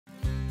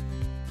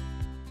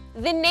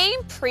The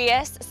name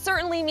Prius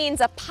certainly means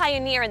a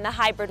pioneer in the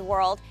hybrid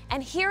world,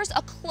 and here's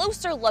a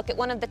closer look at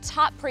one of the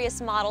top Prius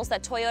models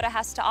that Toyota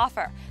has to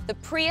offer, the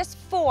Prius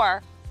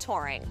Four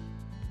Touring.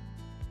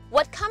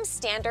 What comes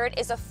standard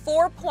is a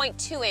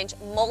 4.2-inch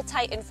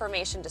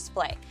multi-information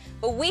display,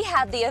 but we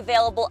have the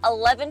available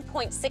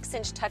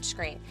 11.6-inch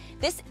touchscreen.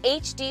 This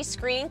HD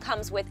screen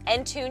comes with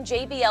Entune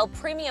JBL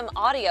Premium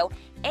audio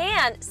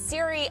and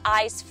Siri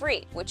Eyes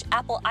free, which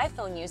Apple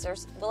iPhone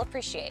users will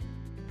appreciate.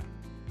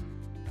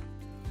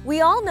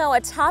 We all know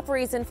a top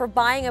reason for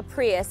buying a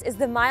Prius is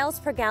the miles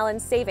per gallon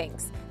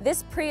savings.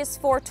 This Prius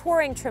Four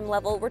Touring trim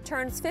level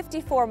returns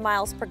 54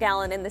 miles per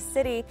gallon in the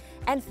city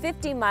and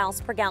 50 miles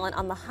per gallon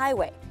on the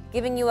highway,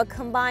 giving you a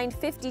combined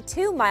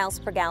 52 miles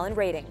per gallon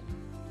rating.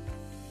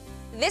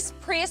 This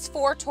Prius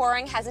Four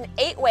Touring has an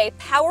 8-way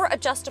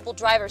power-adjustable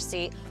driver's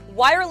seat,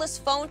 wireless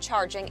phone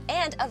charging,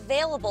 and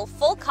available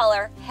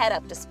full-color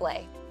head-up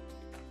display.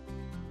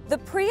 The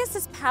Prius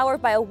is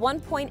powered by a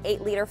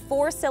 1.8-liter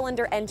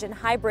four-cylinder engine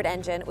hybrid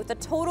engine with a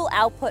total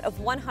output of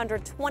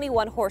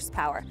 121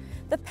 horsepower.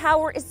 The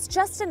power is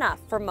just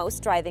enough for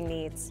most driving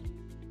needs.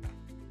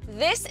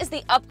 This is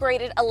the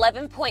upgraded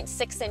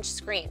 11.6-inch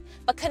screen,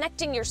 but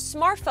connecting your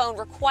smartphone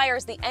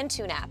requires the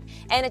Entune app,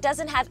 and it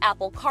doesn't have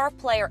Apple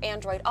CarPlay or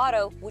Android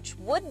Auto, which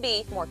would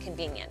be more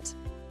convenient.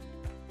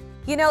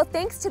 You know,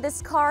 thanks to this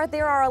car,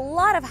 there are a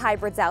lot of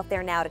hybrids out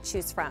there now to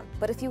choose from.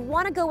 But if you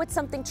want to go with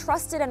something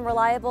trusted and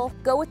reliable,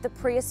 go with the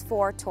Prius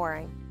Four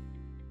Touring.